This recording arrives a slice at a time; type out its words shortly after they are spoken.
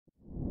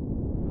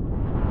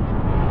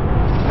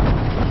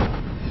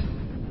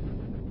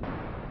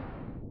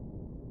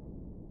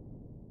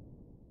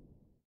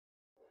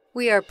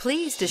We are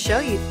pleased to show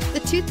you the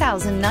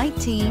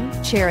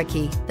 2019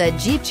 Cherokee. The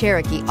Jeep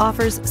Cherokee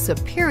offers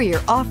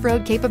superior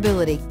off-road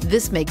capability.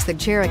 This makes the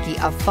Cherokee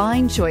a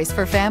fine choice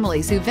for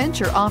families who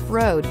venture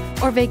off-road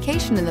or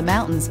vacation in the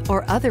mountains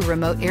or other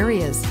remote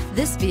areas.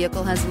 This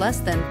vehicle has less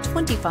than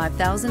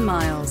 25,000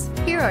 miles.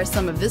 Here are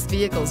some of this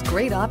vehicle's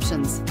great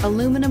options: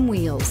 aluminum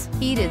wheels,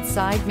 heated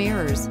side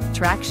mirrors,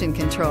 traction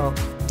control,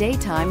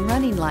 daytime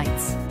running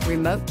lights,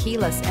 remote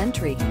keyless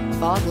entry,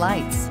 fog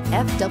lights,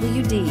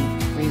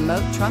 FWD,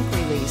 remote trunk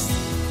release,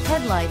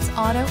 headlights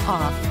auto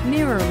off,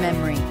 mirror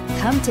memory.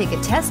 Come take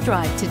a test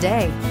drive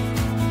today.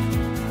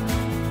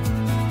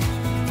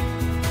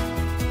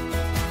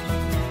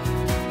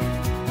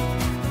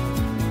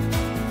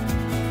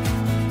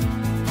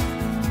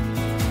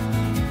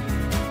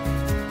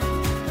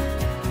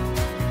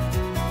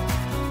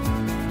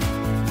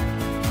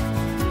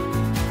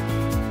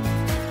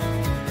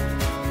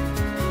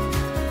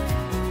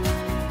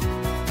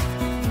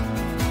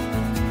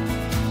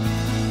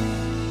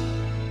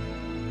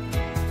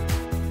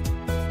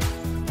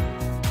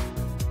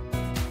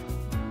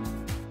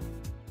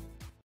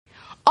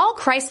 All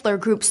Chrysler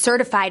Group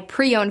certified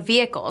pre-owned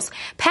vehicles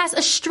pass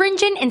a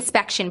stringent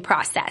inspection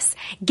process,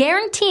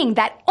 guaranteeing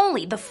that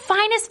only the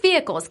finest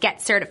vehicles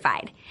get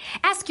certified.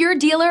 Ask your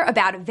dealer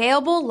about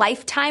available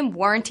lifetime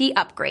warranty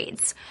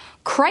upgrades.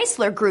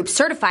 Chrysler Group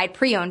certified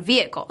pre-owned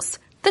vehicles,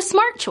 the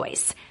smart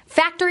choice,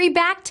 factory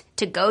backed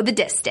to go the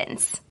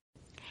distance.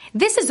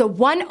 This is a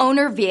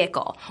one-owner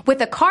vehicle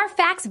with a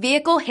CARFAX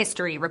Vehicle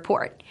History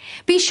Report.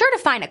 Be sure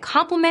to find a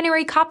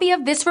complimentary copy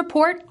of this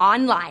report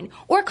online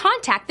or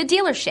contact the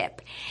dealership.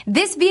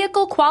 This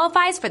vehicle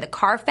qualifies for the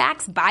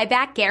CARFAX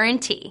buyback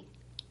guarantee.